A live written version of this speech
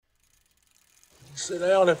Sit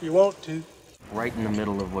down if you want to. Right in the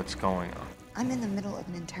middle of what's going on. I'm in the middle of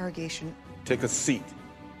an interrogation. Take a seat,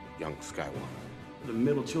 young Skywalker. The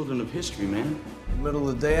middle children of history, man. Middle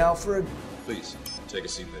of the day, Alfred? Please, take a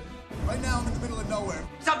seat there. Right now, I'm in the middle of nowhere.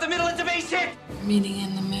 Stop the middle, it's a basic! Meeting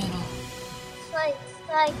in the middle. Fight.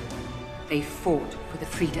 They fought for the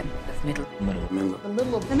freedom of middle. The middle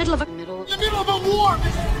of the middle of a middle. The middle of a war!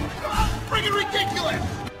 Freaking ridiculous!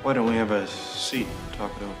 Why don't we have a seat and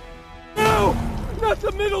talk it over? No! Not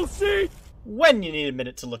the middle seat! When you need a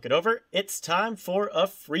minute to look it over, it's time for a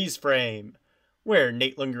freeze frame, where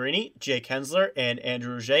Nate Lungarini, Jake Hensler, and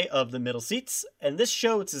Andrew Roget of the Middle Seats, and this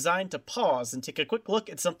show is designed to pause and take a quick look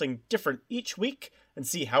at something different each week and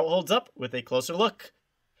see how it holds up with a closer look.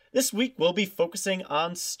 This week we'll be focusing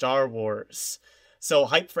on Star Wars. So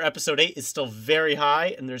hype for episode 8 is still very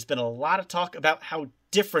high, and there's been a lot of talk about how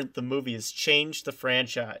different the movie has changed the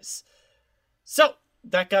franchise. So,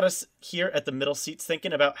 that got us here at the Middle Seats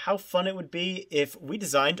thinking about how fun it would be if we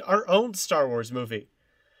designed our own Star Wars movie.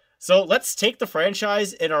 So let's take the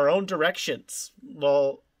franchise in our own directions.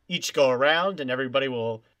 We'll each go around and everybody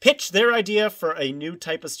will pitch their idea for a new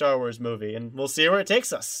type of Star Wars movie, and we'll see where it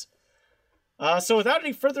takes us. So without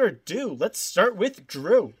any further ado, let's start with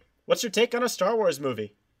Drew. What's your take on a Star Wars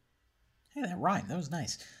movie? Hey, that rhymed. That was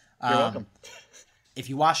nice. You're welcome. If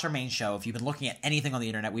you watched our main show, if you've been looking at anything on the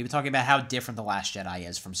internet, we've been talking about how different The Last Jedi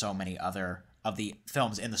is from so many other of the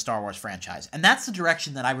films in the Star Wars franchise. And that's the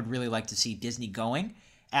direction that I would really like to see Disney going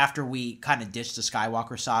after we kind of ditch the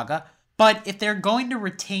Skywalker saga. But if they're going to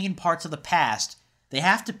retain parts of the past, they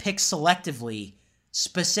have to pick selectively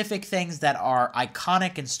specific things that are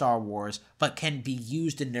iconic in Star Wars but can be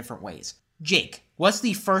used in different ways. Jake, what's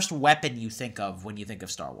the first weapon you think of when you think of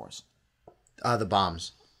Star Wars? The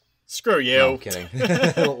bombs. Screw you. No, I'm kidding.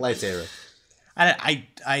 Lightsaber.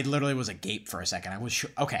 I literally was agape for a second. I was sure.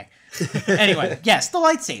 Okay. Anyway, yes, the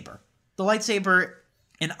lightsaber. The lightsaber,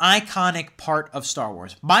 an iconic part of Star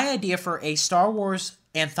Wars. My idea for a Star Wars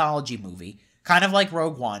anthology movie, kind of like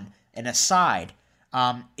Rogue One, an aside,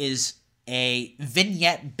 is a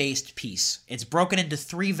vignette-based piece. It's broken into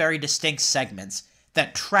 3 very distinct segments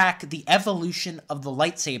that track the evolution of the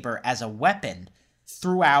lightsaber as a weapon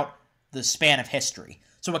throughout the span of history.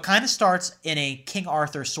 So it kind of starts in a King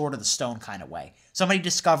Arthur Sword of the Stone kind of way. Somebody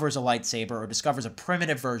discovers a lightsaber or discovers a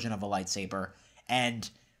primitive version of a lightsaber, and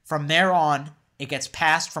from there on, it gets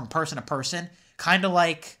passed from person to person, kind of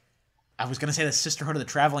like, I was going to say the Sisterhood of the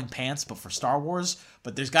Traveling Pants, but for Star Wars,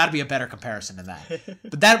 but there's got to be a better comparison to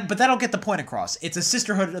that. But that'll get the point across. It's a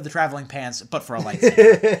Sisterhood of the Traveling Pants, but for a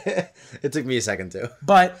lightsaber. It took me a second too.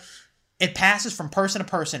 But it passes from person to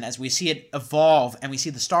person as we see it evolve, and we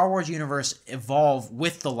see the Star Wars universe evolve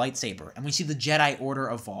with the lightsaber, and we see the Jedi Order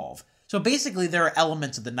evolve. So basically, there are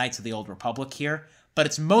elements of the Knights of the Old Republic here, but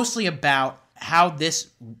it's mostly about how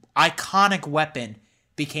this iconic weapon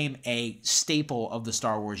became a staple of the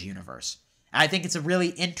Star Wars universe. And I think it's a really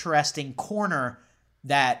interesting corner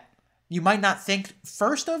that you might not think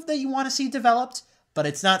first of that you want to see developed, but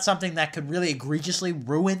it's not something that could really egregiously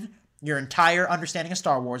ruin your entire understanding of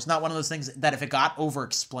Star Wars. Not one of those things that if it got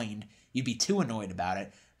over-explained, you'd be too annoyed about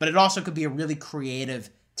it. But it also could be a really creative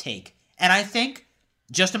take. And I think,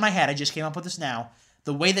 just in my head, I just came up with this now,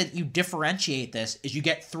 the way that you differentiate this is you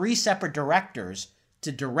get 3 separate directors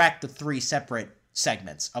to direct the 3 separate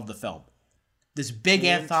segments of the film. This big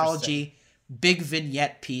anthology, big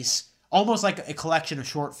vignette piece, almost like a collection of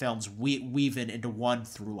short films weaving into one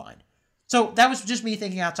through line. So that was just me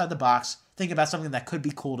thinking outside the box, thinking about something that could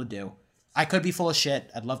be cool to do. I could be full of shit.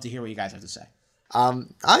 I'd love to hear what you guys have to say.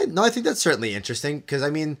 I think that's certainly interesting because, I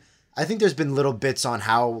mean, I think there's been little bits on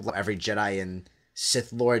how every Jedi and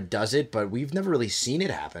Sith Lord does it, but we've never really seen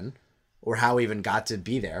it happen or how we even got to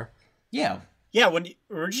be there. Yeah. Yeah, when you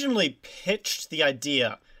originally pitched the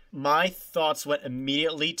idea, my thoughts went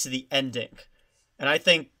immediately to the ending. And I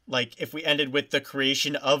think, like, if we ended with the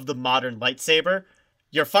creation of the modern lightsaber,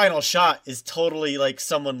 your final shot is totally like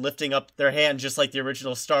someone lifting up their hand, just like the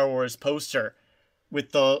original Star Wars poster,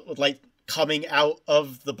 with the light coming out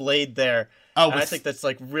of the blade there. Oh, and I think that's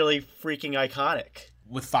like really freaking iconic.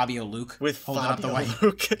 With Fabio Luke, holding up the white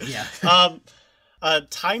Luke. Yeah. A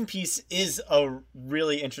timepiece is a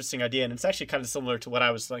really interesting idea, and it's actually kind of similar to what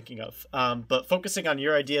I was thinking of. But focusing on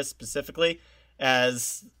your idea specifically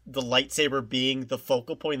as the lightsaber being the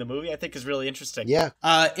focal point of the movie, I think is really interesting. Yeah.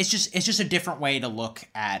 It's just a different way to look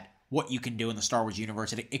at what you can do in the Star Wars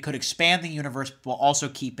universe. It could expand the universe while also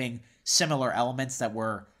keeping similar elements that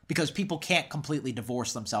were, because people can't completely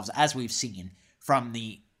divorce themselves, as we've seen, from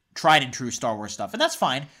the tried and true Star Wars stuff. And that's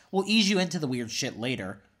fine. We'll ease you into the weird shit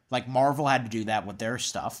later. Like Marvel had to do that with their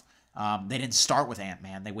stuff. They didn't start with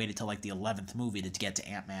Ant-Man. They waited till like the 11th movie to get to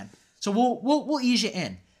Ant-Man. So we'll ease you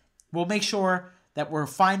in. We'll make sure that we're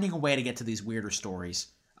finding a way to get to these weirder stories.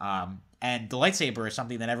 And the lightsaber is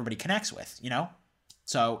something that everybody connects with, you know?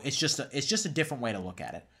 So it's just a different way to look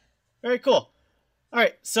at it. Very cool. All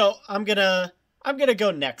right, so I'm gonna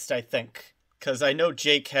go next, I think, because I know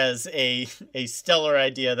Jake has a stellar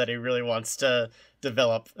idea that he really wants to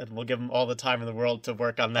develop, and we'll give him all the time in the world to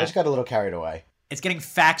work on that. I just got a little carried away. It's getting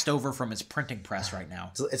faxed over from its printing press right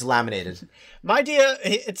now. It's laminated. My idea,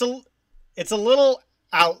 it's a little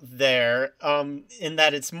out there, in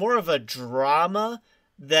that it's more of a drama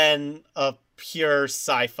than a pure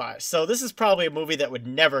sci-fi. So this is probably a movie that would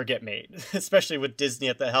never get made, especially with Disney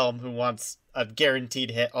at the helm, who wants a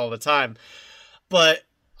guaranteed hit all the time. But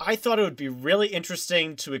I thought it would be really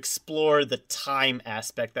interesting to explore the time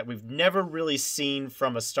aspect that we've never really seen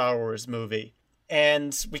from a Star Wars movie.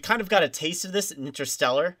 And we kind of got a taste of this in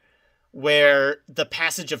Interstellar, where the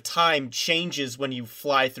passage of time changes when you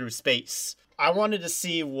fly through space. I wanted to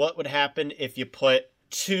see what would happen if you put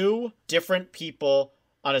two different people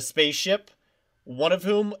on a spaceship, one of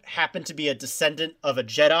whom happened to be a descendant of a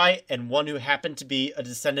Jedi and one who happened to be a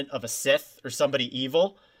descendant of a Sith or somebody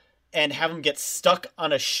evil, and have them get stuck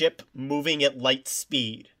on a ship moving at light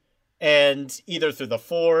speed. And either through the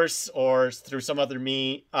Force or through some other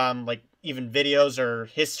like even videos or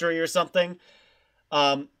history or something,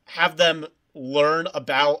 have them learn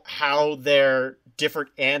about how their different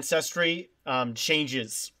ancestry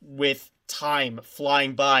changes with time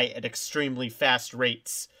flying by at extremely fast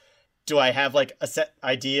rates. Do I have like a set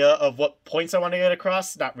idea of what points I want to get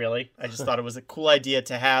across? Not really. I just thought it was a cool idea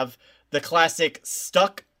to have the classic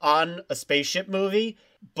stuck on a spaceship movie,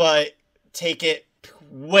 but take it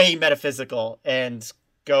way metaphysical and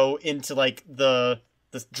go into like the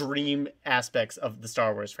dream aspects of the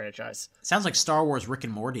Star Wars franchise. Sounds like Star Wars Rick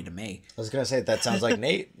and Morty to me. I was gonna say that sounds like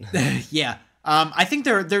Nate. Yeah. I think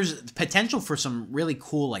there's potential for some really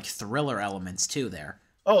cool like thriller elements too there.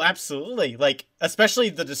 Oh, absolutely. Like, especially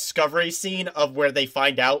the discovery scene of where they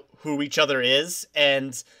find out who each other is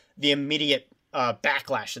and the immediate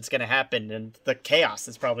backlash that's going to happen and the chaos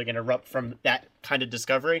that's probably going to erupt from that kind of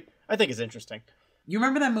discovery, I think is interesting. You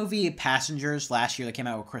remember that movie Passengers last year that came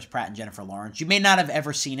out with Chris Pratt and Jennifer Lawrence? You may not have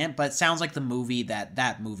ever seen it, but it sounds like the movie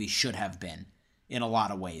that movie should have been in a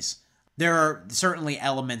lot of ways. There are certainly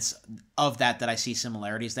elements of that I see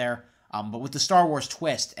similarities there. But with the Star Wars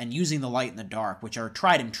twist and using the light and the dark, which are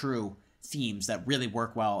tried and true themes that really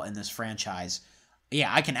work well in this franchise,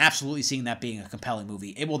 yeah, I can absolutely see that being a compelling movie.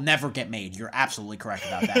 It will never get made. You're absolutely correct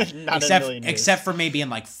about that. except for maybe in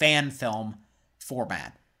like fan film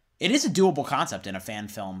format. It is a doable concept in a fan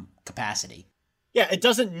film capacity. Yeah, it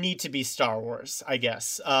doesn't need to be Star Wars, I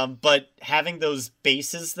guess. But having those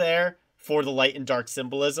bases there for the light and dark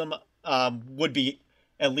symbolism would be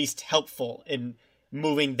at least helpful in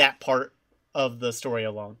moving that part of the story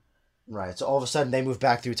along. Right. So all of a sudden they move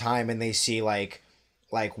back through time and they see like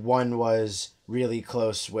one was really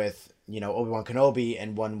close with, Obi-Wan Kenobi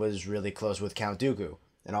and one was really close with Count Dooku.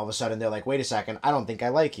 And all of a sudden they're like, wait a second, I don't think I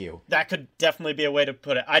like you. That could definitely be a way to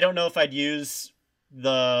put it. I don't know if I'd use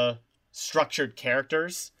the structured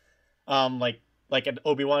characters, like an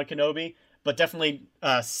Obi-Wan Kenobi, but definitely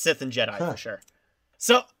Sith and Jedi for sure.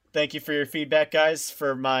 So, thank you for your feedback, guys,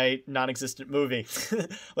 for my non-existent movie.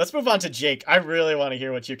 Let's move on to Jake. I really want to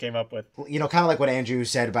hear what you came up with. Kind of like what Andrew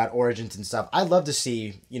said about origins and stuff. I'd love to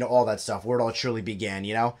see, all that stuff, where it all truly began,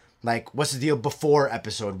 Like, what's the deal before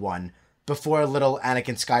Episode 1? Before little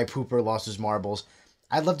Anakin Sky Pooper lost his marbles.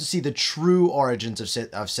 I'd love to see the true origins of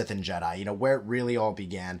Sith and Jedi, where it really all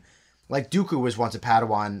began. Like, Dooku was once a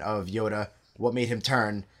Padawan of Yoda. What made him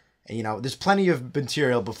turn? And, there's plenty of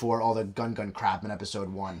material before all the gun crap in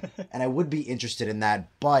Episode 1. And I would be interested in that.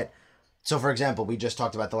 But, so for example, we just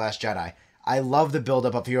talked about The Last Jedi. I love the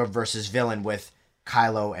buildup of hero versus villain with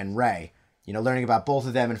Kylo and Rey. Learning about both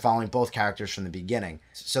of them and following both characters from the beginning.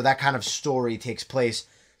 So that kind of story takes place,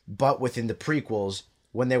 but within the prequels,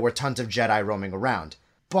 when there were tons of Jedi roaming around.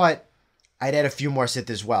 But I'd add a few more Sith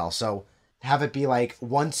as well. So have it be like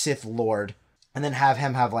one Sith Lord, and then have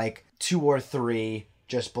him have like 2 or 3...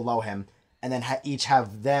 just below him, and then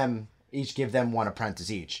each give them one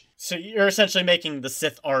apprentice each. So you're essentially making the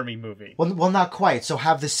Sith army movie. Well, not quite. So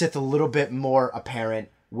have the Sith a little bit more apparent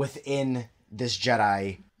within this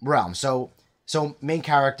Jedi realm. So main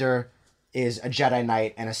character is a Jedi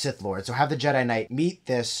Knight and a Sith Lord. So have the Jedi Knight meet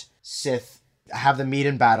this Sith, have them meet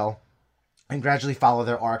in battle, and gradually follow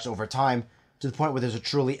their arcs over time to the point where there's a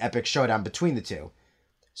truly epic showdown between the two.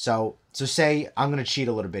 So say, I'm going to cheat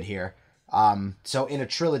a little bit here. So in a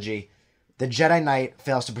trilogy, the Jedi Knight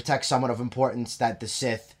fails to protect someone of importance that the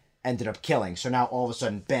Sith ended up killing. So now all of a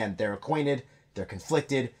sudden, bam, they're acquainted, they're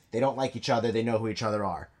conflicted, they don't like each other, they know who each other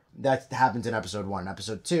are. That happens in episode 1.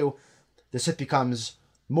 Episode 2, the Sith becomes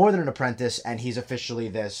more than an apprentice, and he's officially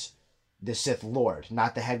this Sith Lord.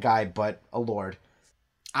 Not the head guy, but a Lord.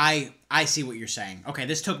 I see what you're saying. Okay,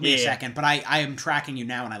 this took me a second, but I am tracking you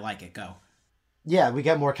now, and I like it. Go. Yeah, we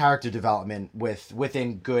get more character development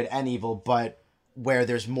within good and evil, but where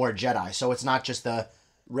there's more Jedi. So it's not just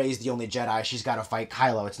Rey's the only Jedi, she's got to fight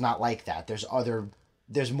Kylo. It's not like that.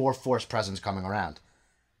 There's more Force presence coming around.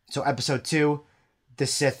 So episode 2, the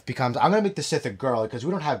Sith becomes... I'm going to make the Sith a girl because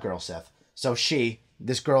we don't have girl Sith. So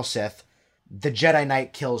this girl Sith, the Jedi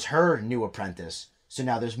Knight kills her new apprentice. So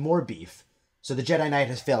now there's more beef. So the Jedi Knight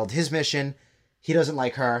has failed his mission. He doesn't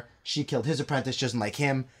like her. She killed his apprentice, doesn't like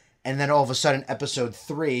him. And then all of a sudden, episode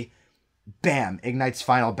 3, bam, ignites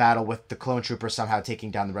final battle with the clone trooper somehow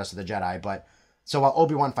taking down the rest of the Jedi. But so while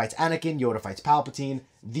Obi-Wan fights Anakin, Yoda fights Palpatine,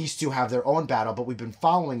 these two have their own battle, but we've been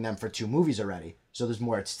following them for 2 movies already. So there's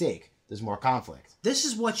more at stake. There's more conflict. This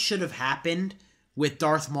is what should have happened with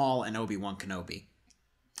Darth Maul and Obi-Wan Kenobi.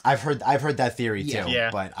 I've heard that theory too.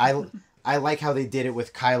 Yeah. But I like how they did it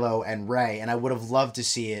with Kylo and Rey, and I would have loved to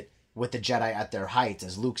see it with the Jedi at their height,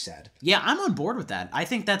 as Luke said. Yeah, I'm on board with that. I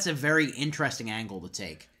think that's a very interesting angle to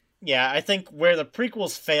take. Yeah, I think where the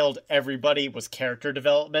prequels failed everybody was character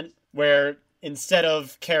development, where instead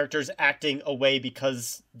of characters acting away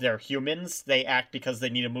because they're humans, they act because they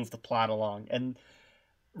need to move the plot along. And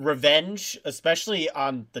revenge, especially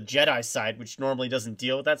on the Jedi side, which normally doesn't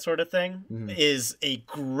deal with that sort of thing, is a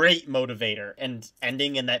great motivator. And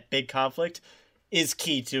ending in that big conflict is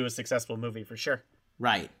key to a successful movie for sure.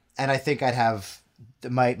 Right. And I think I'd have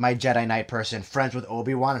my Jedi Knight person friends with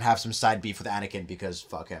Obi-Wan and have some side beef with Anakin because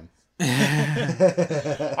fuck him.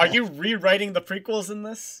 Are you rewriting the prequels in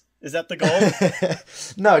this? Is that the goal?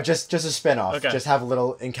 No, just a spin-off. Okay. Just have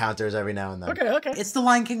little encounters every now and then. Okay. It's the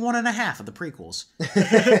Lion King 1.5 of the prequels.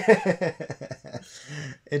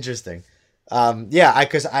 Interesting. Yeah,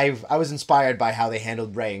 because I was inspired by how they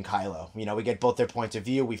handled Rey and Kylo. You know, we get both their points of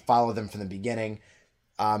view. We follow them from the beginning.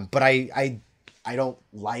 But I don't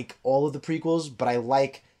like all of the prequels, but I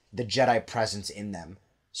like the Jedi presence in them.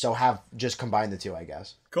 So have just combined the two, I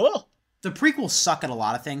guess. Cool. The prequels suck at a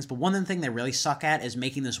lot of things, but one thing they really suck at is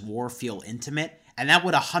making this war feel intimate, and that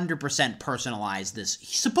would 100% personalize this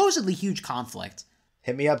supposedly huge conflict.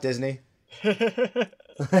 Hit me up, Disney. Yeah,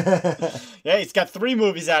 he's got 3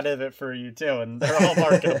 movies out of it for you, too, and they're all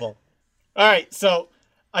marketable. All right, so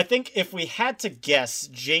I think if we had to guess,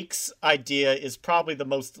 Jake's idea is probably the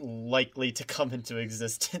most likely to come into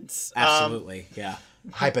existence. Absolutely, yeah.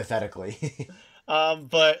 Hypothetically.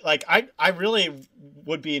 But like I really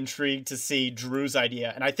would be intrigued to see Drew's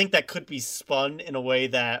idea, and I think that could be spun in a way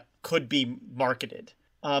that could be marketed.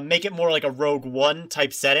 Make it more like a Rogue One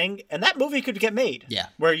type setting, and that movie could get made. Yeah.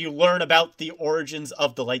 Where you learn about the origins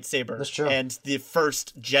of the lightsaber. That's true. And the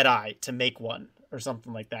first Jedi to make one, or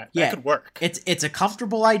something like that. Yeah, that could work. It's a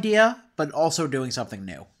comfortable idea, but also doing something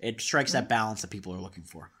new. It strikes that balance that people are looking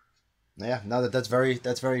for. Yeah, no, that's very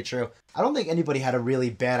true. I don't think anybody had a really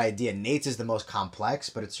bad idea. Nate's is the most complex,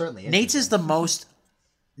 but it's certainly interesting. Nate's is the most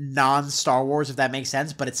non-Star Wars, if that makes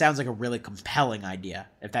sense, but it sounds like a really compelling idea,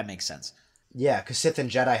 if that makes sense. Yeah, because Sith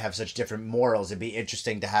and Jedi have such different morals. It'd be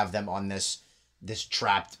interesting to have them on this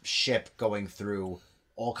trapped ship going through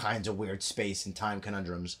all kinds of weird space and time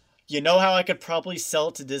conundrums. You know how I could probably sell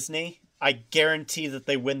it to Disney? I guarantee that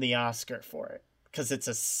they win the Oscar for it. Because it's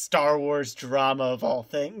a Star Wars drama of all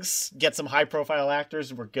things. Get some high-profile actors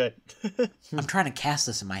and we're good. I'm trying to cast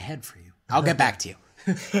this in my head for you. I'll get back to you.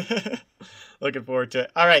 Looking forward to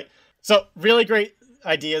it. All right. So, really great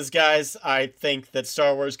ideas, guys. I think that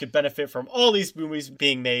Star Wars could benefit from all these movies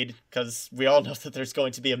being made, because we all know that there's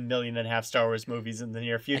going to be 1.5 million Star Wars movies in the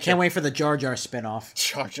near future. I can't wait for the Jar Jar spinoff.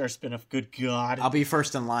 Jar Jar spinoff, good God. I'll be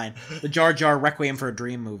first in line. The Jar Jar Requiem for a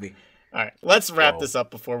Dream movie. All right, let's wrap this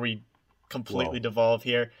up before we completely devolve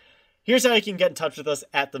here. Here's how you can get in touch with us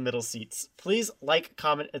at The Middle Seats. Please like,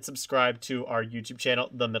 comment, and subscribe to our YouTube channel,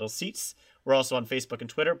 The Middle Seats. We're also on Facebook and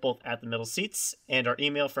Twitter, both at The Middle Seats. And our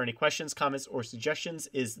email for any questions, comments, or suggestions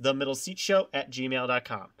is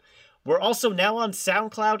themiddleseatshow@gmail.com. We're also now on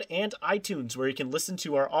SoundCloud and iTunes, where you can listen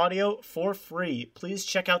to our audio for free. Please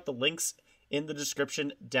check out the links in the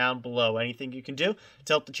description down below. Anything you can do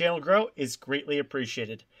to help the channel grow is greatly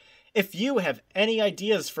appreciated. If you have any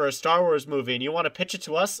ideas for a Star Wars movie and you want to pitch it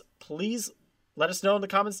to us, please let us know in the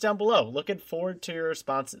comments down below. Looking forward to your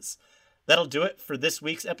responses. That'll do it for this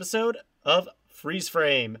week's episode of Freeze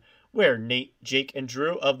Frame, where Nate, Jake, and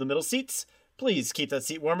Drew of The Middle Seats. Please keep that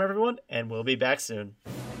seat warm, everyone, and we'll be back soon.